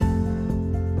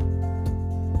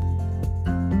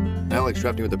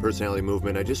Trefney with the Personality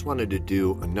Movement. I just wanted to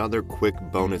do another quick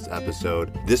bonus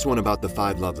episode, this one about the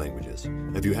 5 love languages.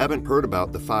 If you haven't heard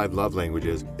about the 5 love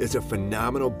languages, it's a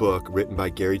phenomenal book written by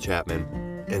Gary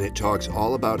Chapman, and it talks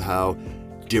all about how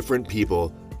different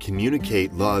people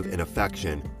communicate love and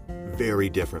affection very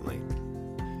differently.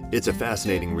 It's a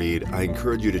fascinating read. I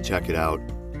encourage you to check it out.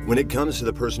 When it comes to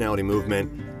the Personality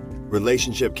Movement,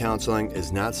 relationship counseling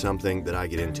is not something that I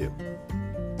get into.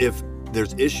 If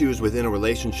there's issues within a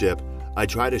relationship, I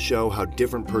try to show how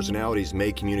different personalities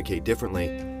may communicate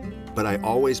differently, but I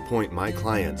always point my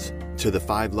clients to the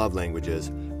 5 love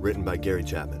languages written by Gary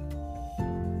Chapman.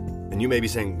 And you may be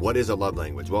saying, what is a love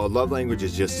language? Well, a love language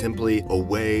is just simply a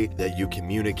way that you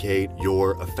communicate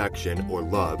your affection or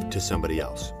love to somebody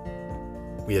else.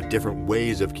 We have different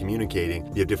ways of communicating.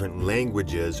 We have different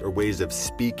languages or ways of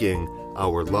speaking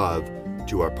our love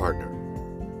to our partner.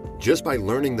 Just by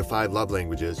learning the 5 love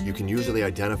languages, you can usually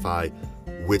identify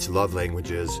which love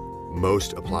languages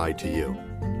most apply to you.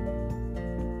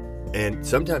 And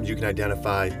sometimes you can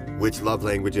identify which love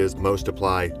languages most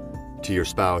apply to your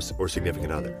spouse or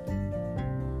significant other.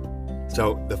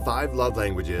 So the 5 love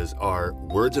languages are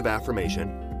words of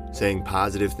affirmation, saying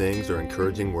positive things or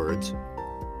encouraging words,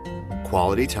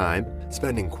 quality time,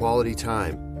 spending quality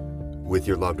time with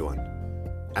your loved one,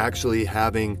 actually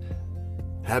having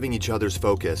each other's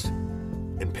focus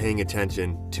and paying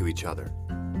attention to each other.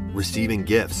 Receiving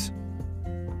gifts.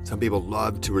 Some people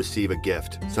love to receive a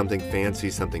gift, something fancy,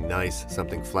 something nice,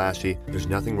 something flashy. There's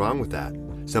nothing wrong with that.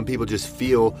 Some people just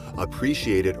feel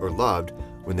appreciated or loved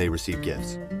when they receive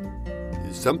gifts.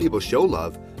 Some people show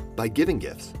love by giving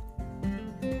gifts.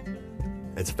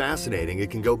 It's fascinating. It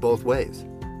can go both ways.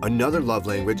 Another love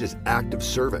language is act of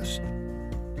service.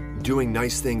 Doing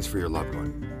nice things for your loved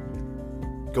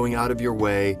one. Going out of your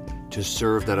way to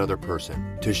serve that other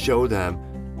person, to show them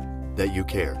that you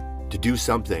care, to do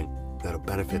something that'll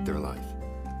benefit their life.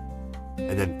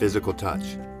 And then physical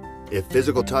touch. If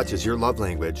physical touch is your love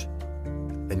language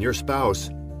and your spouse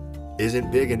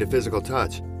isn't big into physical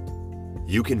touch,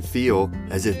 you can feel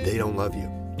as if they don't love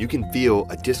you. You can feel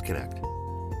a disconnect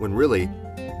when really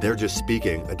they're just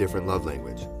speaking a different love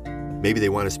language. Maybe they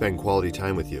want to spend quality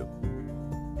time with you,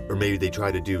 or maybe they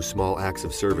try to do small acts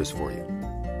of service for you.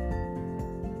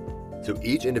 So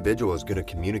each individual is going to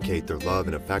communicate their love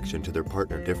and affection to their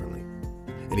partner differently.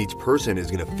 And each person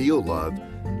is going to feel love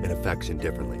and affection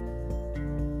differently.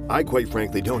 I quite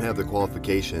frankly don't have the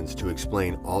qualifications to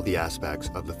explain all the aspects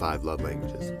of the 5 love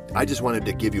languages. I just wanted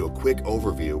to give you a quick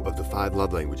overview of the 5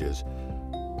 love languages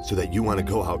so that you want to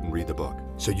go out and read the book.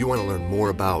 So you want to learn more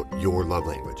about your love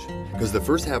language. Because the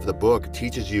first half of the book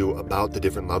teaches you about the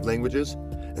different love languages,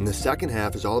 and the second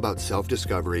half is all about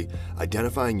self-discovery,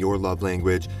 identifying your love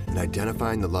language, and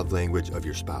identifying the love language of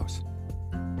your spouse.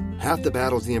 Half the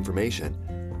battle is the information,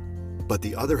 but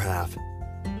the other half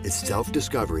is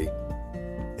self-discovery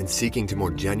and seeking to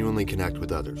more genuinely connect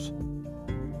with others.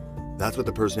 That's what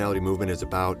the Personality Movement is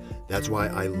about. That's why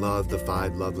I love the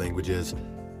 5 love languages.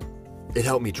 It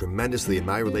helped me tremendously in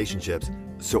my relationships,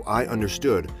 so I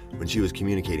understood when she was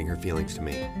communicating her feelings to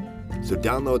me. So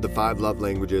download the 5 love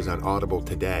languages on Audible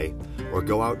today, or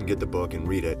go out and get the book and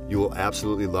read it. You will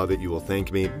absolutely love it. You will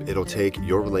thank me. It'll take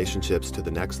your relationships to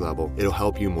the next level. It'll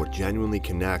help you more genuinely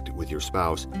connect with your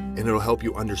spouse, and it'll help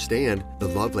you understand the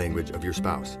love language of your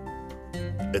spouse.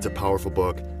 It's a powerful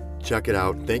book. Check it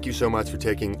out. Thank you so much for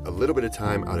taking a little bit of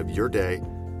time out of your day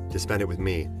to spend it with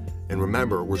me. And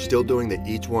remember, we're still doing the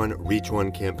Each One, Reach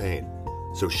One campaign.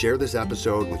 So share this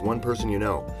episode with one person you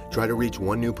know. Try to reach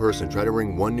one new person. Try to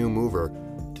bring one new mover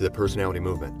to the Personality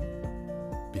Movement.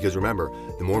 Because remember,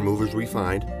 the more movers we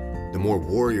find, the more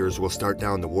warriors will start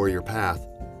down the warrior path,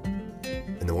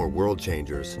 and the more world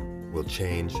changers will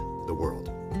change the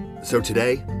world. So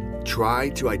today, try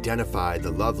to identify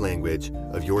the love language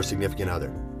of your significant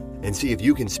other and see if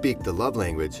you can speak the love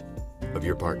language of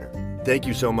your partner. Thank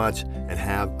you so much, and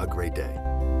have a great day.